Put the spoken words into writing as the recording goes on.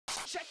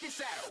Check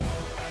this out.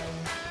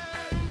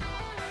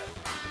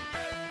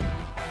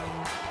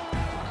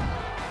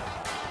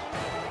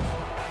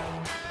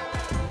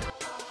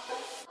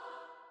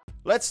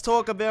 Let's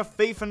talk about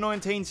FIFA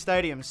 19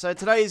 stadiums. So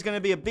today is going to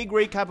be a big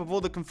recap of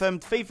all the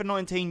confirmed FIFA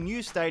 19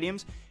 new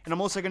stadiums, and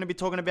I'm also going to be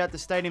talking about the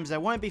stadiums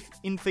that won't be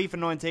in FIFA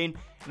 19,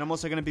 and I'm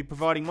also going to be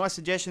providing my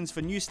suggestions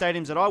for new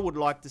stadiums that I would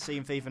like to see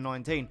in FIFA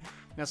 19.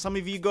 Now, some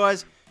of you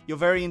guys, you're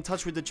very in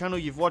touch with the channel,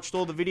 you've watched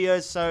all the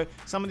videos, so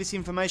some of this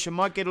information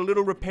might get a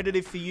little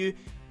repetitive for you,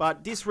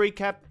 but this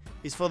recap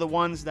is for the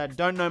ones that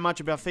don't know much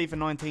about FIFA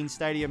 19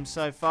 stadiums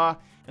so far,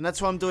 and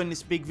that's why I'm doing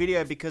this big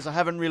video, because I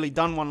haven't really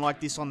done one like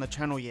this on the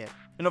channel yet.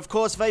 And of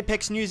course,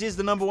 Vapex News is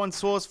the #1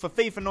 source for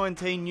FIFA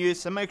 19 news,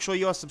 so make sure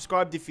you are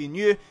subscribed if you're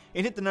new,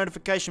 and hit the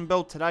notification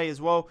bell today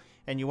as well,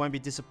 and you won't be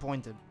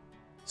disappointed.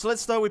 So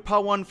let's start with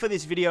part 1 for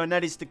this video, and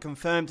that is the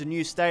confirmed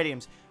new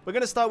stadiums. We're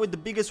going to start with the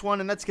biggest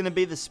one, and that's going to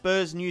be the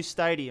Spurs new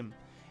stadium.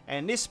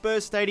 And this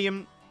Spurs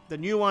stadium, the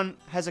new one,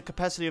 has a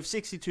capacity of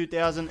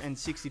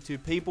 62,062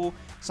 people.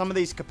 Some of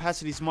these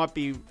capacities might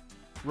be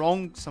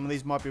wrong, some of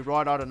these might be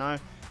right, I don't know.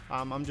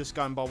 I'm just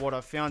going by what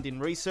I found in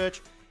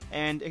research.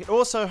 And it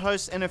also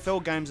hosts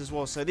NFL games as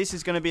well. So this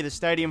is going to be the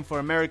stadium for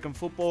American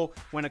football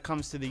when it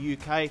comes to the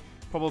UK.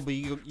 Probably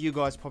you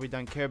guys probably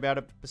don't care about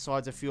it,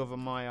 besides a few of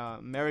my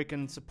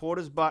American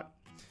supporters. But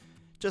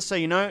just so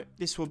you know,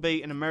 this will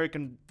be an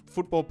American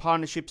football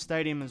partnership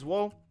stadium as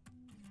well.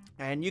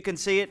 And you can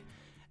see it.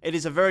 It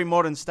is a very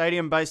modern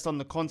stadium based on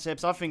the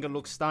concepts. I think it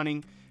looks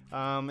stunning.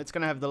 It's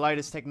going to have the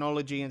latest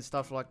technology and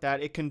stuff like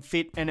that. It can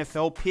fit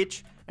NFL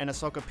pitch and a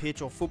soccer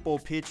pitch or football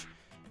pitch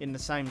in the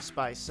same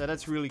space. So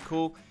that's really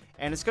cool.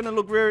 And it's going to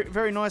look very,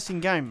 very nice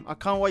in game. I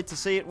can't wait to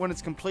see it when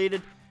it's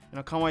completed. And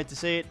I can't wait to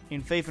see it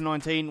in FIFA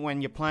 19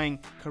 when you're playing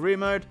career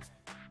mode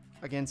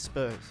against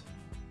Spurs.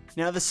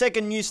 Now, the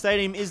second new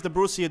stadium is the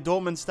Borussia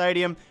Dortmund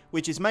Stadium,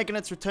 which is making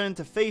its return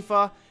to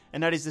FIFA,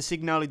 and that is the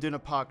Signal Iduna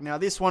Park. Now,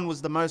 this one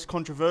was the most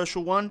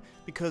controversial one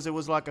because it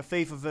was like a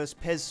FIFA versus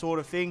PES sort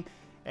of thing,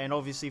 and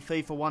obviously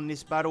FIFA won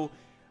this battle.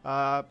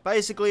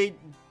 Basically,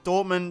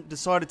 Dortmund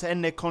decided to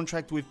end their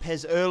contract with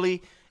PES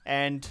early,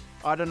 and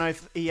I don't know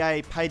if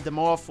EA paid them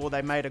off or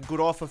they made a good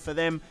offer for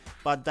them,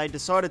 but they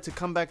decided to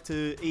come back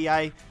to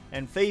EA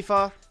and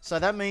FIFA. So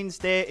that means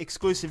their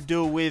exclusive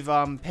deal with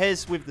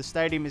PES with the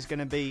stadium is going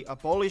to be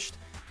abolished,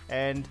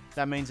 and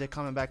that means they're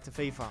coming back to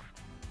FIFA.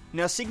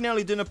 Now, Signal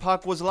Iduna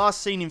Park was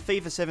last seen in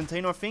FIFA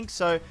 17, I think,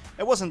 so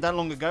it wasn't that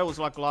long ago. It was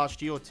like last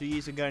year or 2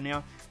 years ago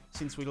now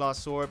since we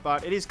last saw it,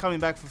 but it is coming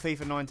back for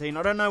FIFA 19.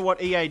 I don't know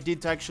what EA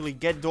did to actually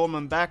get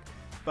Dortmund back,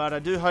 but I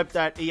do hope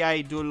that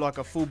EA do like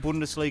a full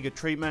Bundesliga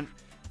treatment,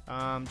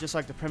 just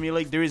like the Premier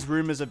League. There is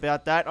rumours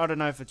about that. I don't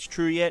know if it's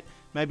true yet.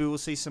 Maybe we'll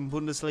see some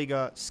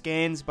Bundesliga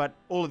scans, but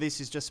all of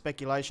this is just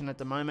speculation at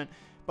the moment.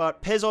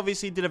 But PES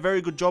obviously did a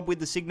very good job with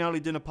the Signal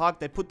Iduna Park.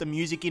 They put the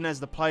music in as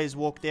the players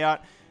walked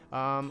out.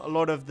 A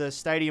lot of the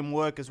stadium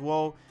work as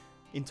well,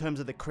 in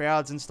terms of the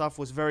crowds and stuff,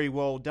 was very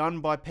well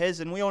done by PES.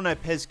 And we all know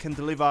PES can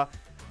deliver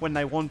when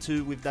they want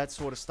to with that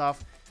sort of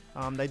stuff.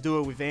 They do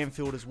it with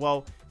Anfield as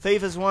well.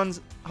 FIFA's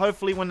ones,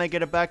 hopefully when they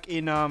get it back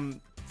in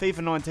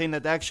FIFA 19,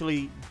 that they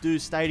actually do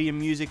stadium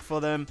music for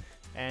them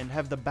and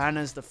have the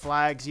banners, the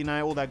flags, you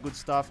know, all that good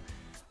stuff.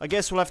 I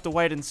guess we'll have to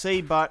wait and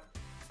see, but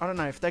I don't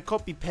know. If they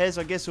copy PES,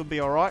 I guess it'll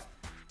be alright,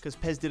 because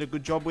PES did a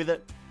good job with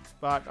it.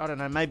 But I don't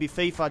know, maybe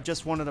FIFA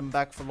just wanted them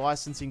back for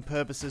licensing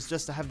purposes,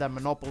 just to have that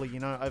monopoly, you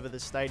know, over the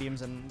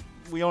stadiums. And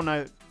we all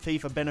know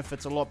FIFA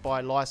benefits a lot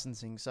by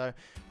licensing. So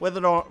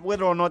whether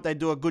or not they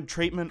do a good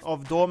treatment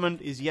of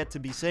Dortmund is yet to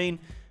be seen.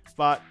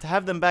 But to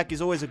have them back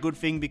is always a good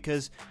thing,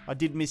 because I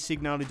did miss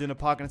Signal Iduna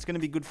Park, and it's going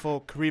to be good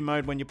for career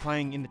mode when you're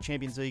playing in the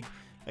Champions League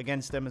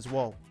against them as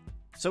well.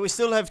 So we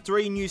still have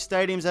 3 new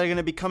stadiums that are going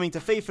to be coming to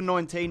FIFA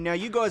 19. Now,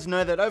 you guys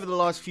know that over the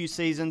last few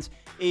seasons,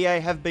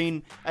 EA have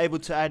been able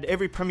to add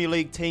every Premier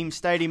League team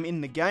stadium in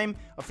the game.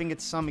 I think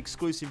it's some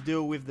exclusive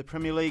deal with the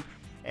Premier League,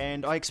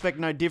 and I expect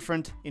no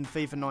different in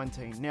FIFA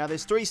 19. Now,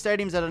 there's 3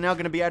 stadiums that are now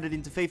going to be added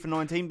into FIFA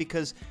 19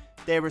 because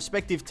their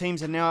respective teams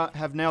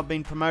have now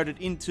been promoted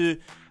into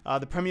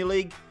the Premier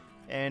League,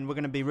 and we're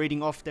going to be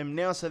reading off them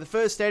now. So the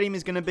first stadium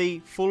is going to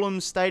be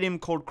Fulham's stadium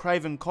called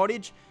Craven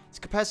Cottage. Its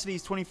capacity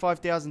is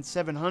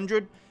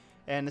 25,700.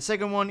 And the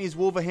second one is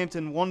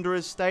Wolverhampton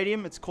Wanderers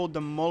Stadium. It's called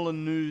the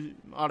Molineux.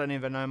 I don't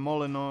even know.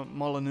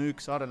 Molineux.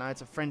 I don't know.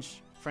 It's a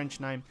French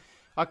name.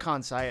 I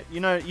can't say it. You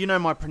know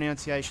my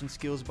pronunciation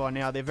skills by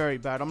now. They're very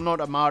bad. I'm not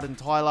a Martin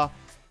Tyler,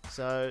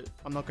 so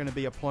I'm not going to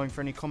be applying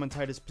for any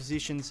commentators'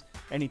 positions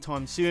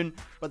anytime soon.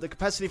 But the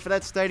capacity for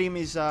that stadium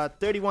is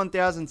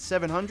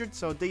 31,700,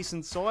 so a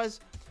decent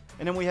size.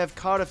 And then we have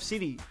Cardiff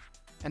City,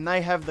 and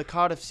they have the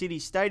Cardiff City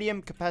Stadium,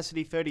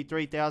 capacity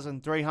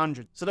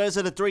 33,300. So those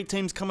are the 3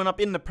 teams coming up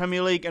in the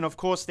Premier League, and of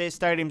course their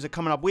stadiums are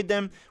coming up with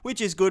them,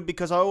 which is good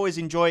because I always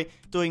enjoy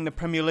doing the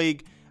Premier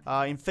League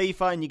in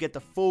FIFA, and you get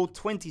the full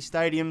 20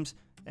 stadiums,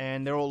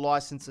 and they're all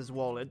licensed as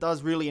well. It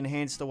does really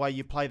enhance the way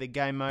you play the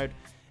game mode,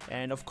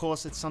 And of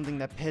course, it's something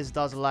that PES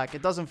does lack.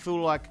 It doesn't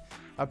feel like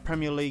a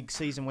Premier League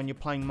season when you're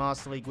playing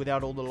Master League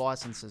without all the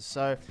licenses.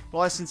 So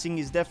licensing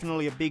is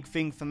definitely a big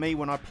thing for me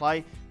when I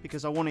play,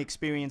 because I want to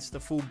experience the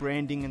full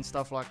branding and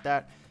stuff like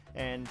that.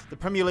 And the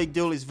Premier League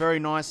deal is very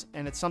nice,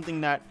 and it's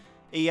something that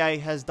EA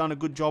has done a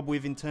good job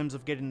with in terms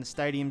of getting the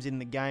stadiums in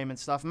the game and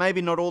stuff.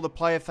 Maybe not all the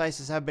player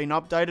faces have been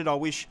updated. I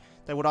wish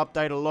they would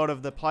update a lot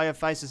of the player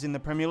faces in the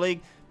Premier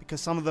League,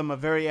 because some of them are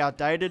very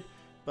outdated.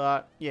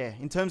 But yeah,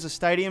 in terms of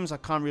stadiums, I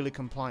can't really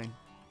complain.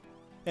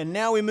 And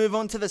now we move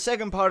on to the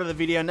second part of the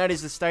video, and that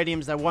is the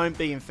stadiums that won't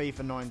be in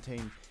FIFA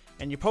 19.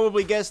 And you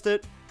probably guessed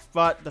it,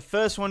 but the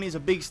first one is a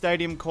big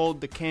stadium called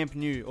the Camp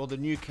Nou, or the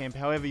Nou Camp,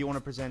 however you want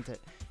to present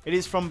it. It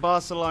is from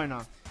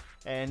Barcelona.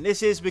 And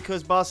this is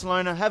because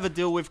Barcelona have a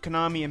deal with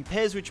Konami and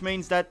PES, which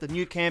means that the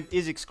Nou Camp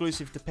is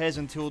exclusive to PES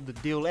until the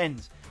deal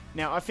ends.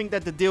 Now, I think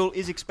that the deal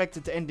is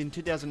expected to end in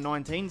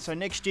 2019, so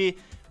next year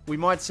we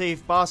might see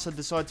if Barca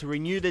decide to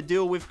renew their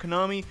deal with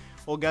Konami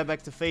or go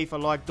back to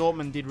FIFA like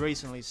Dortmund did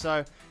recently.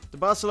 So the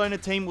Barcelona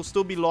team will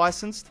still be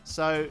licensed,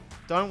 so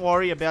don't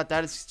worry about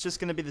that. It's just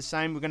going to be the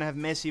same. We're going to have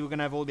Messi, we're going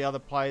to have all the other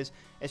players.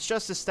 It's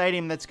just the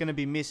stadium that's going to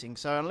be missing.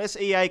 So unless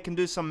EA can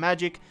do some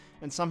magic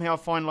and somehow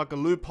find like a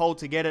loophole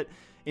to get it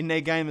in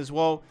their game as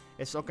well,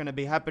 it's not going to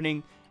be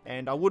happening.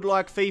 And I would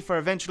like FIFA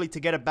eventually to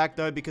get it back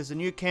though, because the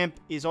Nou Camp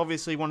is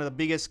obviously one of the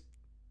biggest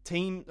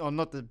team, or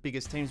not the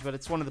biggest teams, but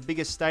it's one of the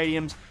biggest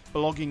stadiums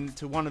belonging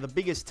to one of the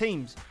biggest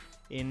teams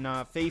in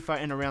FIFA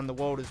and around the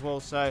world as well.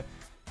 So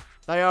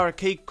they are a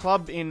key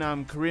club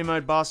in career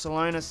mode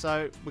Barcelona,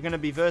 so we're going to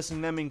be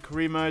versing them in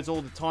career modes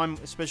all the time,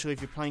 especially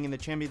if you're playing in the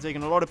Champions League,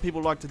 and a lot of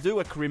people like to do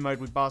a career mode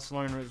with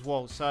Barcelona as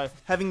well. So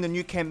having the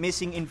Nou Camp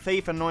missing in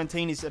FIFA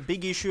 19 is a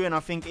big issue, and I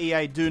think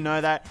EA do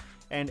know that.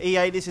 And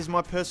EA, this is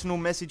my personal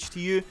message to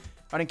you.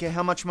 I don't care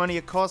how much money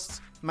it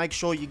costs, make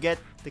sure you get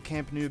the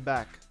Camp Nou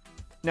back.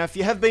 Now, if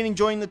you have been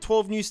enjoying the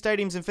 12 new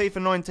stadiums in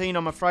FIFA 19,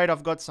 I'm afraid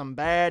I've got some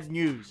bad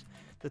news.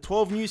 The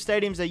 12 new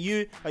stadiums that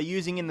you are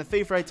using in the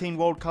FIFA 18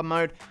 World Cup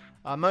mode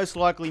are most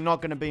likely not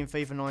going to be in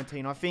FIFA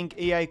 19. I think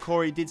EA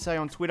Corey did say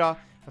on Twitter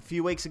a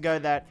few weeks ago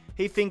that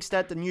he thinks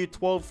that the new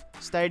 12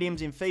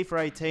 stadiums in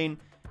FIFA 18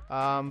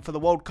 for the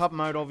World Cup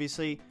mode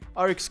obviously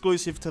are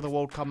exclusive to the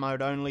World Cup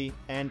mode only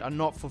and are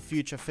not for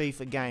future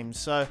FIFA games.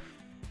 So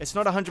it's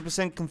not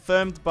 100%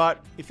 confirmed,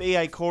 but if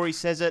EA Corey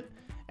says it,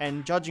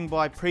 and judging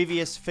by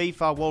previous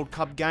FIFA World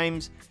Cup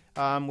games,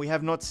 we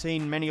have not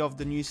seen many of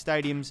the new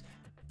stadiums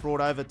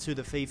brought over to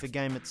the FIFA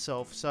game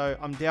itself. So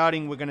I'm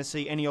doubting we're going to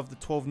see any of the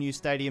 12 new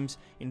stadiums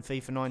in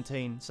FIFA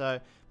 19. So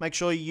make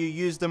sure you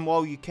use them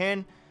while you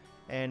can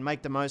and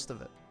make the most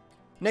of it.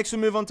 Next we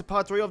move on to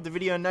part 3 of the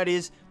video, and that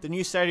is the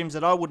new stadiums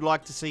that I would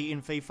like to see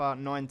in FIFA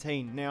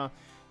 19. Now,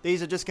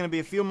 these are just going to be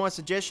a few of my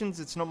suggestions.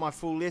 It's not my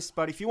full list,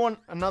 but if you want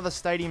another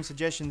stadium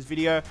suggestions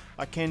video,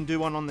 I can do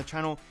one on the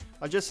channel.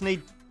 I just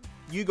need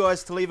you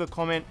guys to leave a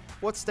comment.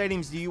 What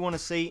stadiums do you want to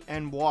see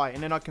and why?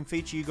 And then I can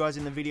feature you guys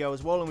in the video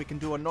as well, and we can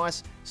do a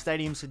nice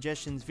stadium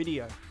suggestions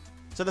video.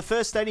 So the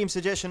first stadium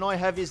suggestion I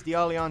have is the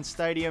Allianz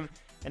Stadium,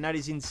 and that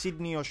is in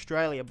Sydney,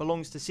 Australia. It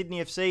belongs to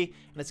Sydney FC,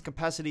 and its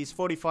capacity is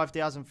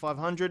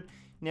 45,500.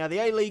 Now, the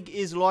A-League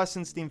is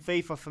licensed in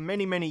FIFA for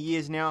many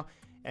years now,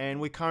 and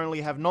we currently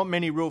have not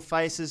many real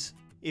faces,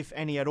 if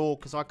any at all,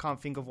 because I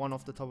can't think of one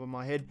off the top of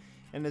my head.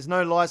 And there's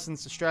no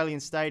licensed Australian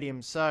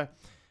stadiums. So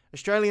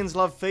Australians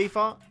love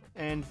FIFA,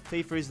 and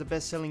FIFA is the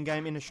best-selling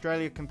game in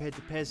Australia compared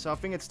to PES, so I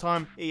think it's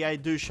time EA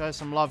do show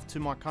some love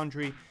to my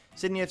country.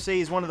 Sydney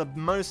FC is one of the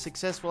most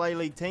successful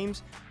A-League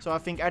teams, so I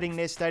think adding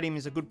their stadium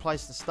is a good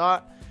place to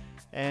start.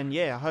 And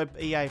yeah, I hope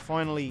EA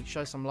finally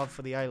show some love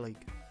for the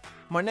A-League.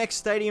 My next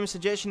stadium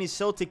suggestion is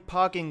Celtic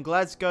Park in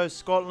Glasgow,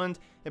 Scotland.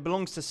 It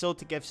belongs to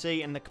Celtic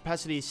FC, and the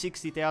capacity is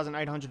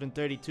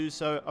 60,832,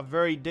 so a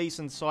very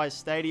decent sized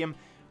stadium.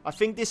 I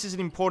think this is an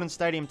important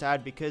stadium to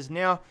add, because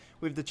now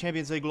with the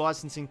Champions League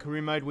license in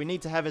career mode, we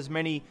need to have as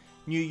many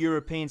new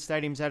European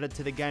stadiums added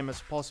to the game as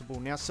possible.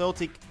 Now,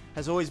 Celtic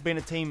has always been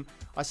a team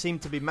I seem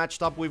to be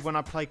matched up with when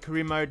I play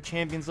career mode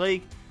Champions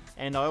League,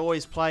 and I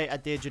always play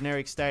at their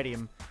generic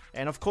stadium.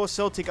 And of course,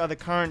 Celtic are the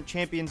current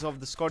champions of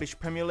the Scottish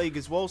Premier League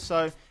as well,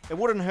 so it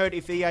wouldn't hurt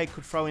if EA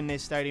could throw in their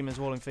stadium as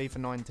well in FIFA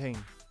 19.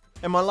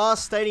 And my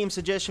last stadium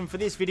suggestion for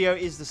this video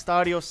is the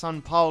Stadio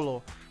San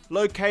Paolo,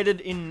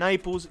 located in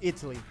Naples,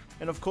 Italy.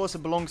 And of course,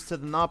 it belongs to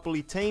the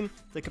Napoli team.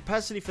 The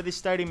capacity for this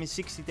stadium is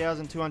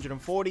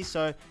 60,240,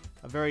 so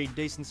a very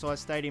decent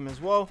sized stadium as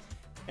well.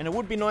 And it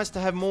would be nice to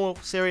have more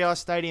Serie A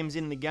stadiums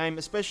in the game,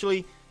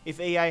 especially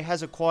if EA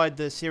has acquired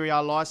the Serie A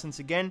license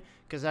again,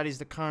 because that is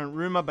the current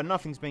rumour, but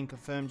nothing's been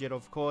confirmed yet,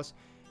 of course.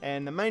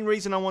 And the main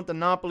reason I want the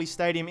Napoli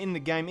stadium in the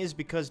game is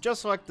because,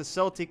 just like the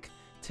Celtic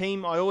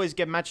team, I always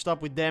get matched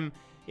up with them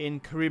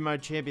in career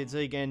mode Champions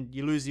League, and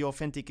you lose the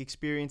authentic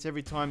experience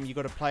every time you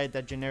got to play at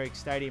that generic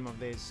stadium of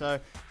theirs. So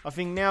I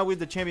think now with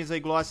the Champions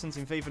League license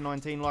in FIFA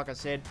 19, like I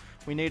said,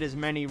 we need as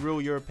many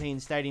real European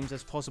stadiums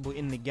as possible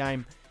in the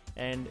game,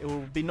 and it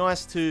will be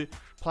nice to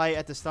play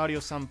at the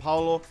Stadio San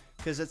Paolo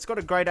because it's got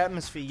a great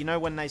atmosphere. You know,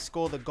 when they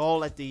score the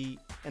goal at the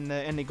and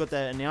they got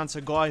the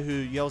announcer guy who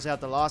yells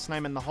out the last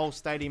name, and the whole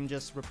stadium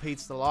just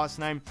repeats the last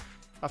name.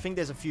 I think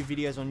there's a few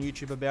videos on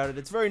YouTube about it.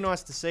 It's very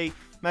nice to see.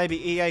 Maybe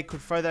EA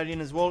could throw that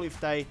in as well if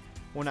they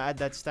want to add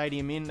that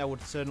stadium in. That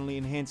would certainly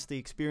enhance the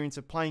experience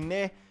of playing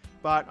there.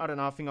 But I don't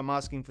know, I think I'm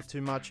asking for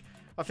too much.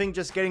 I think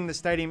just getting the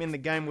stadium in the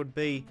game would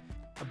be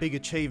a big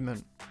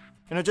achievement.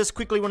 And I just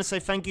quickly want to say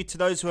thank you to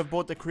those who have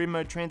bought the career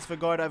mode transfer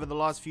guide over the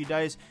last few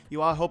days.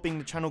 You are helping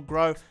the channel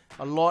grow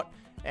a lot.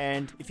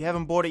 And if you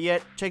haven't bought it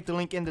yet, check the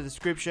link in the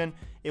description.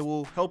 It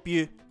will help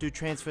you do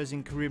transfers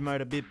in career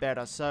mode a bit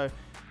better. So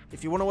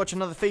if you want to watch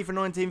another FIFA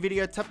 19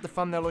 video, tap the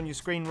thumbnail on your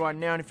screen right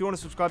now. And if you want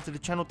to subscribe to the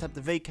channel, tap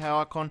the VK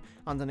icon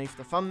underneath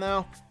the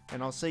thumbnail.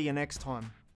 And I'll see you next time.